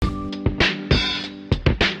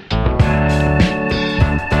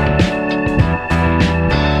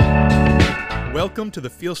Welcome to the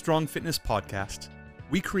Feel Strong Fitness Podcast.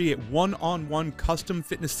 We create one-on-one custom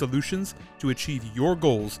fitness solutions to achieve your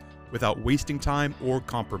goals without wasting time or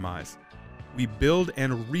compromise. We build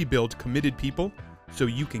and rebuild committed people so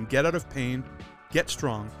you can get out of pain, get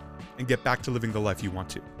strong, and get back to living the life you want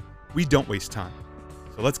to. We don't waste time.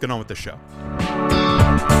 So let's get on with the show.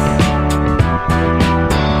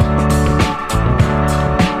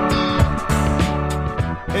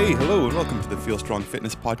 Hey, hello, and welcome to the Feel Strong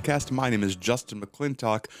Fitness Podcast. My name is Justin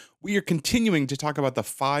McClintock. We are continuing to talk about the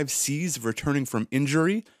 5 C's of returning from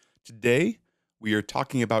injury. Today, we are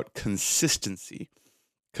talking about consistency.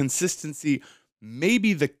 Consistency may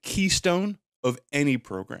be the keystone of any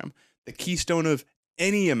program, the keystone of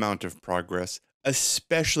any amount of progress,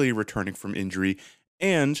 especially returning from injury.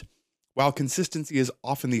 And while consistency is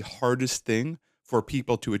often the hardest thing for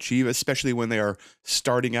people to achieve, especially when they are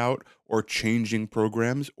starting out or changing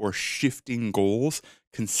programs or shifting goals,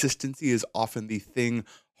 consistency is often the thing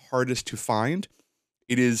hardest to find.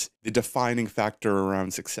 It is the defining factor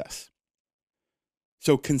around success.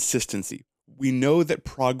 So consistency. We know that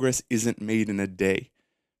progress isn't made in a day.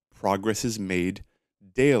 Progress is made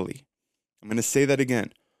daily. I'm going to say that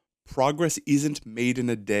again. Progress isn't made in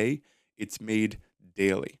a day. It's made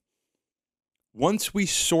daily. Once we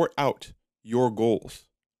sort out your goals,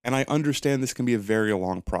 and I understand this can be a very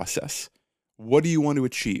long process. What do you want to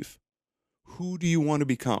achieve? Who do you want to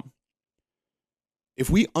become? If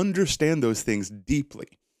we understand those things deeply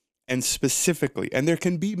and specifically, and there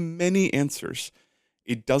can be many answers,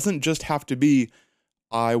 it doesn't just have to be,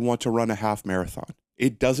 I want to run a half marathon.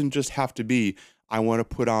 It doesn't just have to be, I want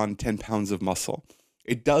to put on 10 pounds of muscle.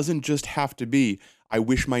 It doesn't just have to be, I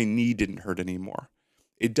wish my knee didn't hurt anymore.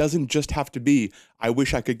 It doesn't just have to be, I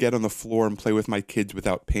wish I could get on the floor and play with my kids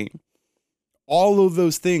without pain. All of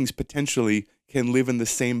those things potentially can live in the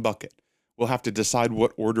same bucket. We'll have to decide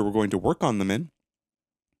what order we're going to work on them in,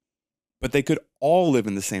 but they could all live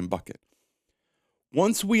in the same bucket.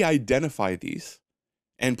 Once we identify these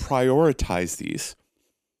and prioritize these,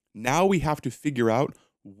 now we have to figure out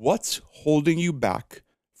what's holding you back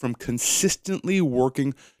from consistently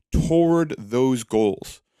working toward those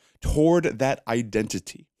goals, toward that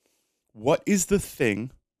identity. What is the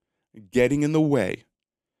thing getting in the way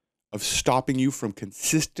of stopping you from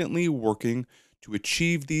consistently working to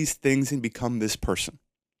achieve these things and become this person?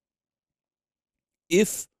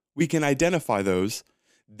 If we can identify those,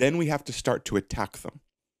 then we have to start to attack them.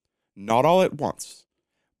 Not all at once,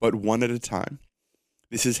 but one at a time.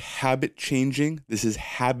 This is habit changing. This is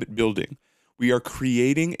habit building. We are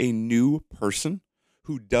creating a new person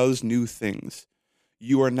who does new things.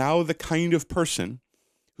 You are now the kind of person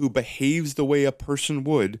who behaves the way a person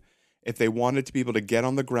would if they wanted to be able to get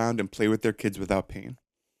on the ground and play with their kids without pain.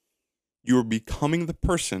 You are becoming the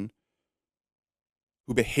person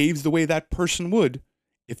who behaves the way that person would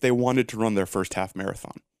if they wanted to run their first half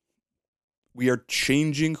marathon. We are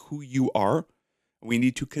changing who you are. We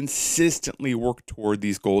need to consistently work toward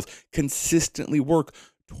these goals, consistently work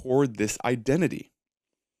toward this identity.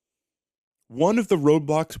 One of the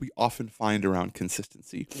roadblocks we often find around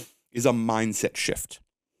consistency is a mindset shift.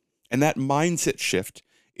 And that mindset shift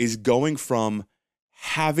is going from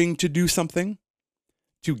having to do something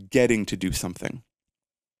to getting to do something.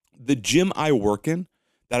 The gym I work in,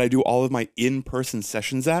 that I do all of my in-person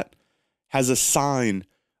sessions at, has a sign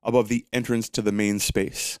above the entrance to the main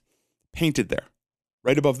space, painted there,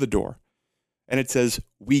 right above the door. And it says,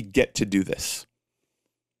 "We get to do this."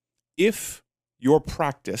 If your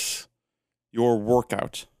practice, your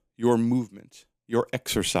workout, your movement, your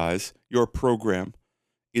exercise, your program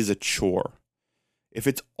is a chore, if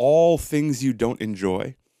it's all things you don't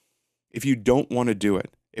enjoy, if you don't want to do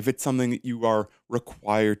it, if it's something that you are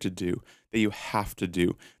required to do, that you have to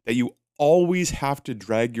do, that you always have to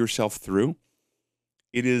drag yourself through,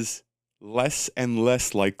 it is less and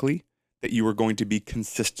less likely that you are going to be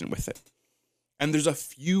consistent with it. And there's a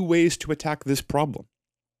few ways to attack this problem.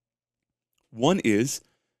 One is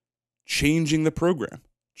changing the program,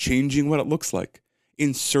 changing what it looks like,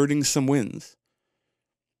 inserting some wins.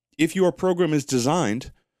 If your program is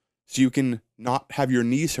designed so you can not have your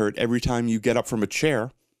knees hurt every time you get up from a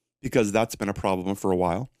chair, because that's been a problem for a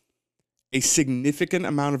while, a significant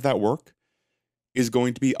amount of that work is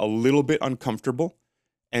going to be a little bit uncomfortable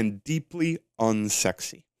and deeply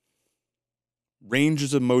unsexy.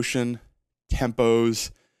 Ranges of motion,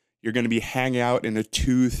 tempos, you're going to be hanging out in a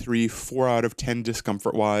 2, 3, 4 out of 10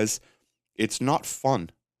 discomfort-wise. It's not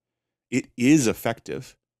fun. It is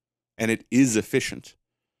effective and it is efficient,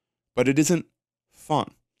 but it isn't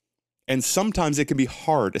fun. And sometimes it can be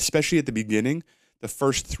hard, especially at the beginning, the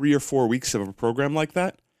first 3 or 4 weeks of a program like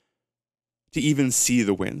that, to even see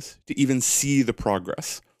the wins, to even see the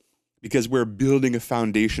progress, because we're building a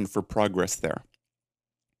foundation for progress there.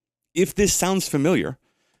 If this sounds familiar,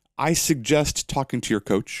 I suggest talking to your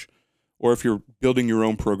coach, or if you're building your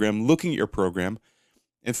own program, looking at your program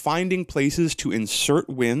and finding places to insert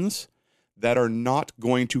wins that are not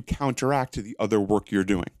going to counteract the other work you're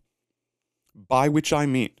doing. By which I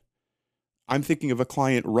mean, I'm thinking of a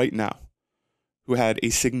client right now who had a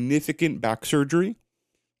significant back surgery,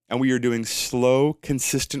 and we are doing slow,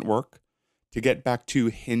 consistent work to get back to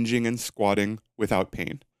hinging and squatting without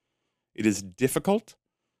pain. It is difficult.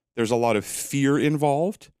 There's a lot of fear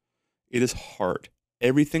involved. It is hard.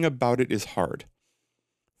 Everything about it is hard.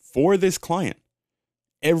 For this client,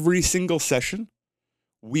 every single session,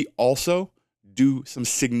 we also do some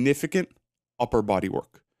significant upper body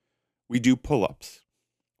work. We do pull-ups.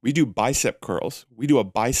 We do bicep curls. We do a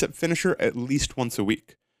bicep finisher at least once a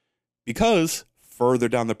week. Because further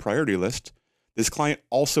down the priority list, this client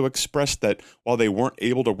also expressed that while they weren't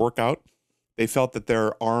able to work out, they felt that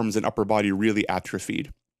their arms and upper body really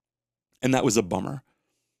atrophied. And that was a bummer.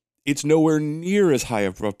 It's nowhere near as high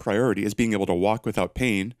of a priority as being able to walk without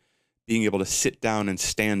pain, being able to sit down and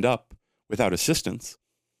stand up without assistance.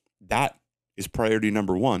 That is priority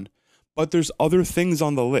number one. But there's other things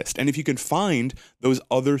on the list. And if you can find those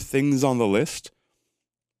other things on the list,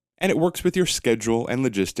 and it works with your schedule and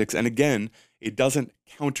logistics, and again, it doesn't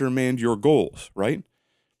countermand your goals, right?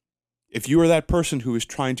 If you are that person who is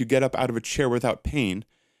trying to get up out of a chair without pain,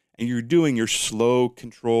 and you're doing your slow,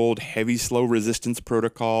 controlled, heavy, slow resistance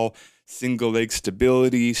protocol, single leg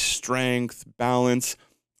stability, strength, balance,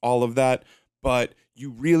 all of that, but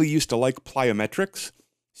you really used to like plyometrics,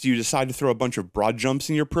 so you decide to throw a bunch of broad jumps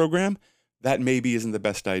in your program, that maybe isn't the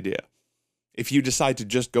best idea. If you decide to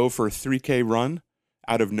just go for a 3K run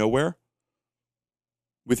out of nowhere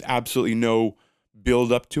with absolutely no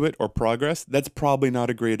build up to it or progress, that's probably not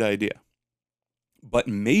a great idea. But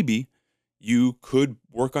maybe you could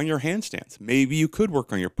work on your handstands. Maybe you could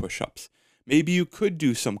work on your push-ups. Maybe you could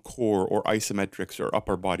do some core or isometrics or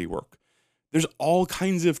upper body work. There's all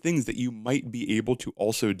kinds of things that you might be able to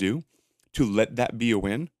also do to let that be a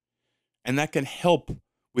win. And that can help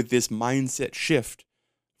with this mindset shift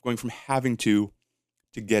going from having to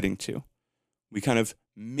getting to. We kind of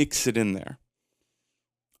mix it in there.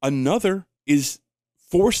 Another is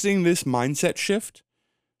forcing this mindset shift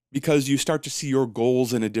because you start to see your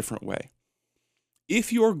goals in a different way.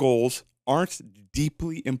 If your goals aren't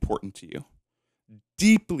deeply important to you,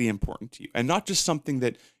 and not just something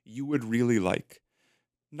that you would really like,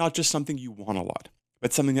 not just something you want a lot,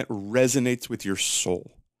 but something that resonates with your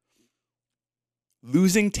soul.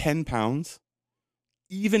 Losing 10 pounds,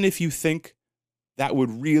 even if you think that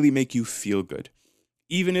would really make you feel good,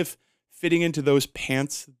 even if fitting into those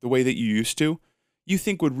pants the way that you used to, you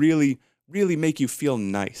think would really, really make you feel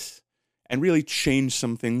nice and really change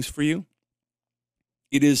some things for you,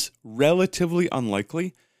 it is relatively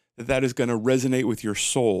unlikely that that is going to resonate with your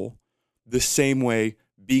soul the same way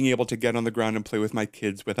being able to get on the ground and play with my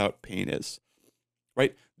kids without pain is,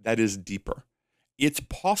 right? That is deeper. It's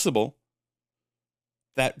possible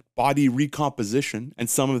that body recomposition, and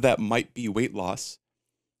some of that might be weight loss,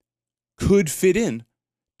 could fit in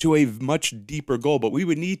to a much deeper goal, but we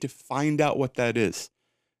would need to find out what that is.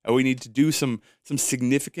 And we need to do some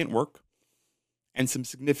significant work and some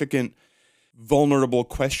significant vulnerable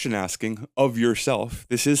question asking of yourself.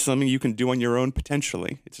 This is something you can do on your own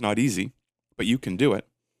potentially. It's not easy, but you can do it.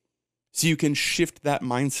 So you can shift that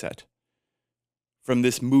mindset from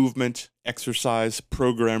this movement, exercise,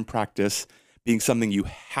 program, practice being something you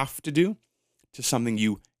have to do to something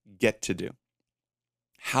you get to do.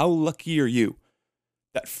 How lucky are you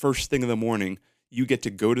that first thing in the morning you get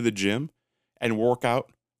to go to the gym and work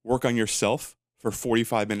on yourself for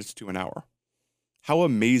 45 minutes to an hour? How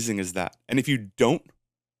amazing is that? And if you don't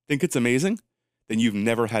think it's amazing, then you've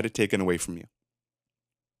never had it taken away from you.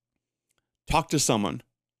 Talk to someone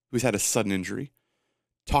who's had a sudden injury.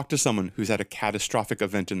 Talk to someone who's had a catastrophic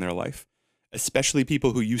event in their life, especially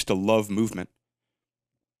people who used to love movement.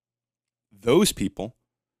 Those people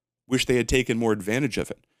wish they had taken more advantage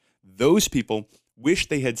of it. Those people wish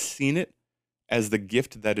they had seen it as the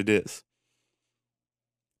gift that it is.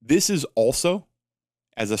 This is also,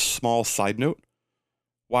 as a small side note,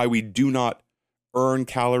 why we do not earn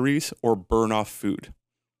calories or burn off food.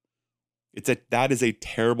 That is a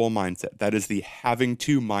terrible mindset. That is the having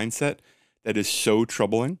to mindset that is so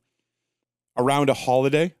troubling. Around a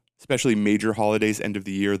holiday, especially major holidays, end of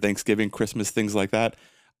the year, Thanksgiving, Christmas, things like that,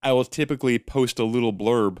 I will typically post a little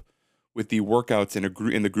blurb with the workouts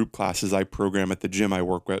in the group classes I program at the gym I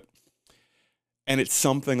work with. And it's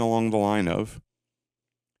something along the line of,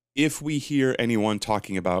 If we hear anyone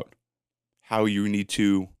talking about how you need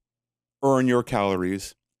to earn your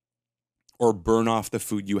calories or burn off the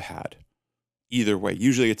food you had, either way,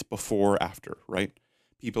 usually it's before or after, right?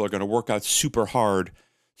 People are going to work out super hard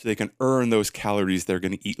so they can earn those calories they're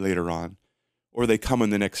going to eat later on. Or they come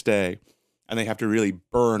in the next day and they have to really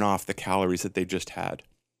burn off the calories that they just had.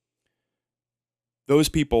 Those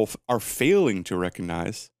people are failing to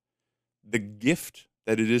recognize the gift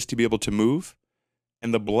that it is to be able to move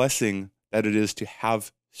and the blessing that it is to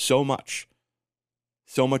have so much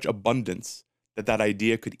abundance that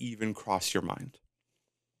idea could even cross your mind.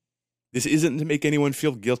 This isn't to make anyone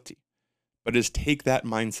feel guilty, but is take that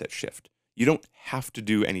mindset shift. You don't have to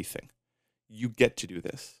do anything. You get to do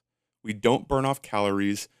this. We don't burn off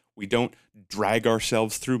calories. We don't drag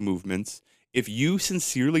ourselves through movements. If you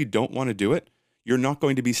sincerely don't want to do it, you're not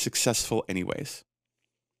going to be successful anyways.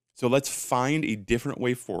 So let's find a different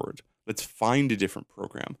way forward. Let's find a different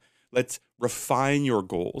program. Let's refine your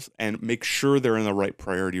goals and make sure they're in the right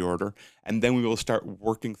priority order. And then we will start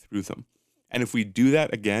working through them. And if we do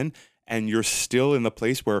that again, and you're still in the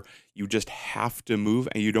place where you just have to move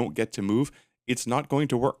and you don't get to move, it's not going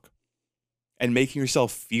to work. And making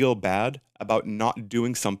yourself feel bad about not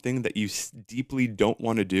doing something that you deeply don't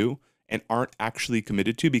want to do and aren't actually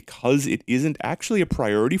committed to because it isn't actually a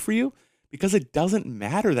priority for you, because it doesn't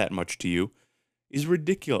matter that much to you, is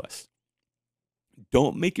ridiculous.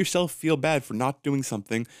 Don't make yourself feel bad for not doing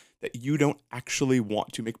something that you don't actually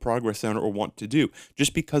want to make progress on or want to do.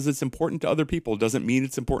 Just because it's important to other people doesn't mean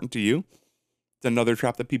it's important to you. It's another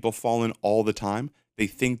trap that people fall in all the time. They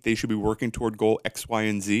think they should be working toward goal X, Y,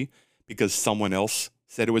 and Z because someone else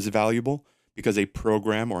said it was valuable, because a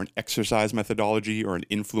program or an exercise methodology or an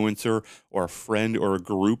influencer or a friend or a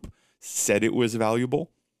group said it was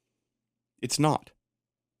valuable. It's not.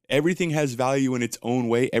 Everything has value in its own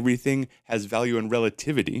way. Everything has value in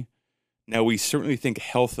relativity. Now, we certainly think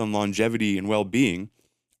health and longevity and well-being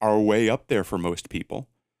are way up there for most people.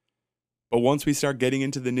 But once we start getting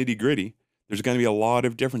into the nitty-gritty, there's going to be a lot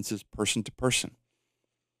of differences person to person.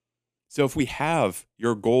 So if we have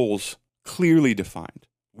your goals clearly defined,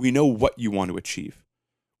 we know what you want to achieve.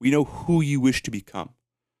 We know who you wish to become.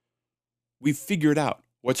 We've figured out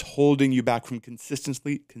what's holding you back from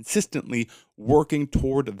consistently working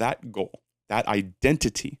toward that goal, that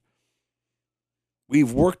identity.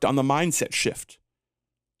 We've worked on the mindset shift,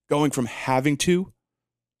 going from having to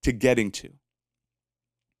getting to.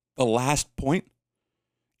 The last point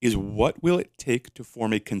is, what will it take to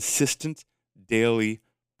form a consistent daily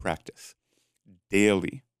practice?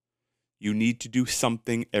 Daily. You need to do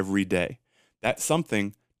something every day. That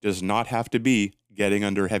something does not have to be getting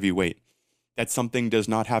under heavy weight. That something does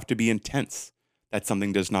not have to be intense. That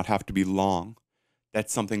something does not have to be long. That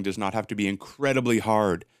something does not have to be incredibly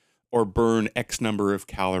hard or burn X number of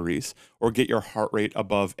calories or get your heart rate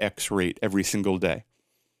above X rate every single day.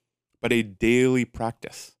 But a daily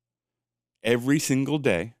practice. Every single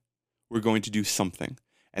day, we're going to do something.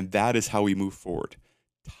 And that is how we move forward.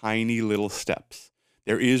 Tiny little steps.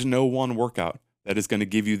 There is no one workout that is going to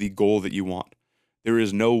give you the goal that you want. There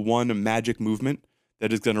is no one magic movement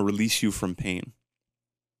that is going to release you from pain.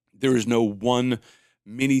 There is no one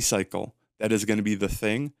mini cycle that is going to be the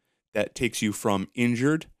thing that takes you from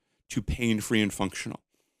injured to pain-free and functional.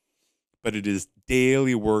 But it is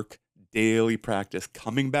daily work, daily practice.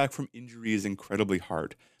 Coming back from injury is incredibly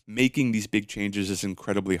hard. Making these big changes is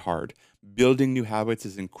incredibly hard. Building new habits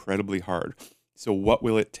is incredibly hard. So what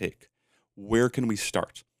will it take? Where can we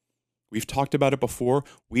start? We've talked about it before.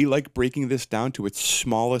 We like breaking this down to its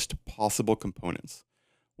smallest possible components.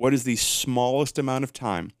 What is the smallest amount of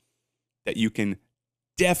time that you can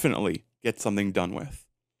definitely get something done with?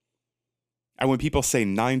 And when people say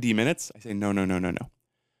 90 minutes, I say, no.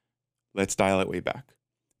 Let's dial it way back.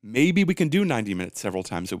 Maybe we can do 90 minutes several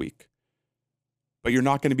times a week, but you're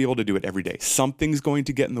not going to be able to do it every day. Something's going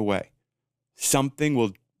to get in the way. Something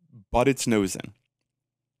will butt its nose in.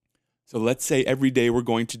 So let's say every day we're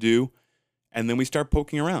going to do, and then we start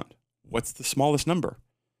poking around. What's the smallest number?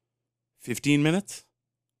 15 minutes?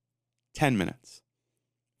 10 minutes?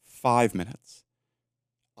 5 minutes?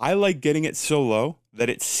 I like getting it so low that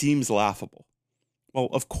it seems laughable. Well,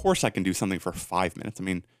 of course I can do something for 5 minutes. I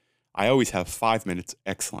mean, I always have 5 minutes.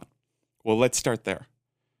 Excellent. Well, let's start there.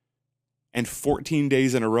 And 14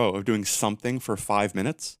 days in a row of doing something for 5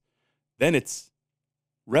 minutes, then it's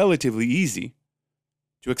relatively easy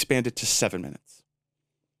to expand it to 7 minutes.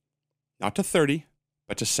 Not to 30,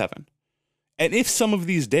 but to 7. And if some of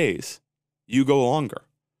these days you go longer,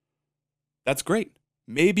 that's great.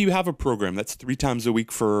 Maybe you have a program that's 3 times a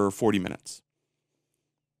week for 40 minutes,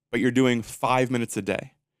 but you're doing 5 minutes a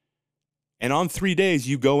day. And on 3 days,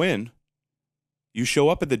 you go in, you show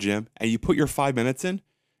up at the gym, and you put your 5 minutes in,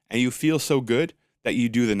 and you feel so good that you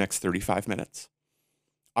do the next 35 minutes.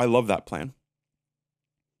 I love that plan.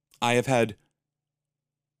 I have had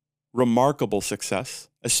remarkable success,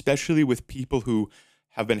 especially with people who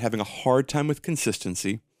have been having a hard time with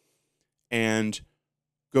consistency and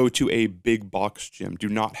go to a big box gym, do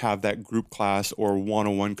not have that group class or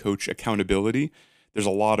one-on-one coach accountability. There's a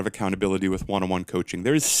lot of accountability with one-on-one coaching.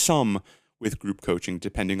 There is some with group coaching,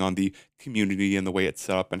 depending on the community and the way it's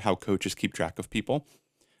set up and how coaches keep track of people.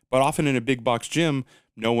 But often in a big box gym,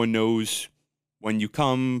 no one knows when you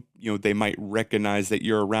come. They might recognize that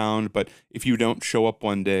you're around, but if you don't show up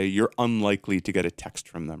one day, you're unlikely to get a text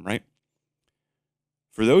from them, right?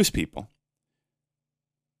 For those people,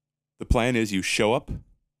 the plan is you show up,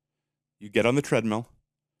 you get on the treadmill,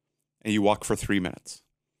 and you walk for 3 minutes.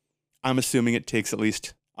 I'm assuming it takes at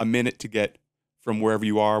least a minute to get from wherever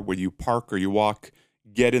you are, whether you park or you walk,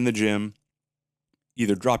 get in the gym,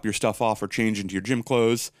 either drop your stuff off or change into your gym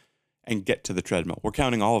clothes, and get to the treadmill. We're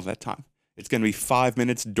counting all of that time. It's going to be 5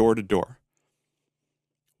 minutes door to door.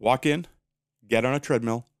 Walk in, get on a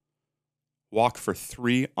treadmill, walk for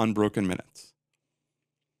 3 unbroken minutes.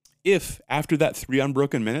 If after that 3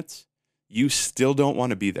 unbroken minutes, you still don't want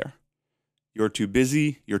to be there, you're too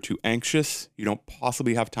busy, you're too anxious, you don't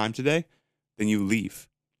possibly have time today, then you leave.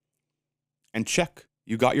 And check,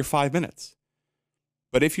 you got your 5 minutes.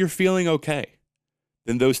 But if you're feeling okay,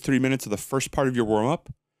 then those 3 minutes are the first part of your warm-up,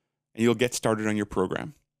 and you'll get started on your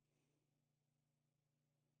program.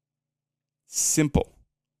 Simple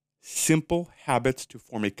habits to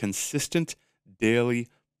form a consistent daily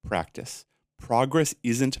practice. Progress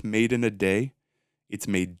isn't made in a day, it's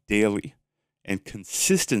made daily. And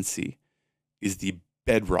consistency is the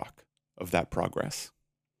bedrock of that progress.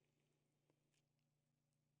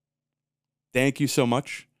 Thank you so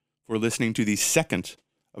much for listening to the second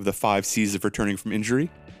of the 5 C's of returning from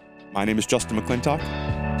injury. My name is Justin McClintock.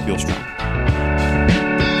 Feel strong.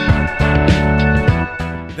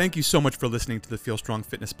 Thank you so much for listening to the Feel Strong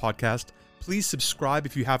Fitness Podcast. Please subscribe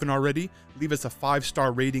if you haven't already. Leave us a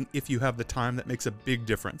 5-star rating if you have the time. That makes a big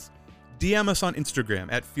difference. DM us on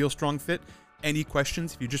Instagram at FeelStrongFit. Any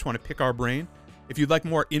questions if you just want to pick our brain. If you'd like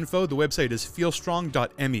more info, the website is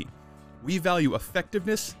feelstrong.me. We value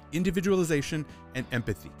effectiveness, individualization, and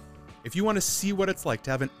empathy. If you want to see what it's like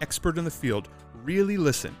to have an expert in the field really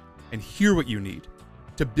listen and hear what you need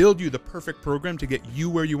to build you the perfect program to get you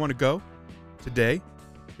where you want to go, today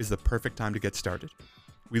is the perfect time to get started.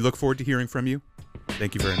 We look forward to hearing from you.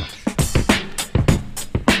 Thank you very much.